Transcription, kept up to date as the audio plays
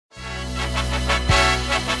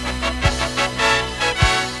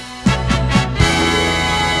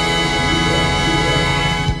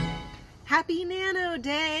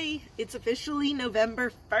It's officially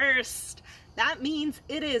November 1st. That means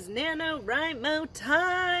it is Nanowrimo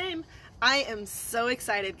time. I am so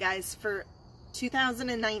excited, guys, for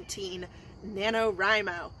 2019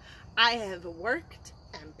 Nanowrimo. I have worked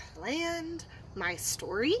and planned my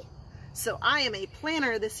story. So I am a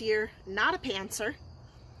planner this year, not a pantser.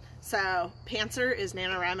 So pantser is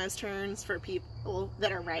NaNoWrimo's terms for people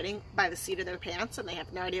that are writing by the seat of their pants and they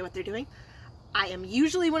have no idea what they're doing. I am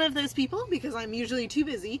usually one of those people because I'm usually too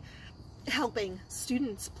busy helping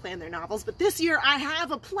students plan their novels, but this year I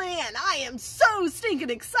have a plan. I am so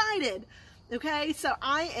stinking excited. Okay, so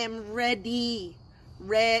I am ready.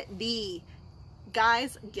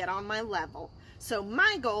 Guys, get on my level. So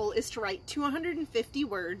my goal is to write 250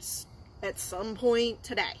 words at some point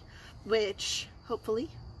today, which hopefully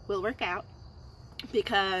will work out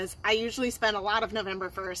because I usually spend a lot of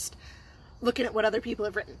November 1st looking at what other people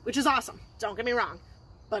have written, which is awesome. Don't get me wrong,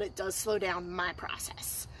 but it does slow down my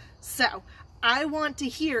process. So I want to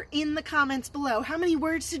hear in the comments below, how many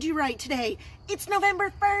words did you write today? It's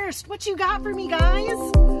November 1st. What you got for me, guys?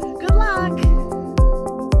 Good luck.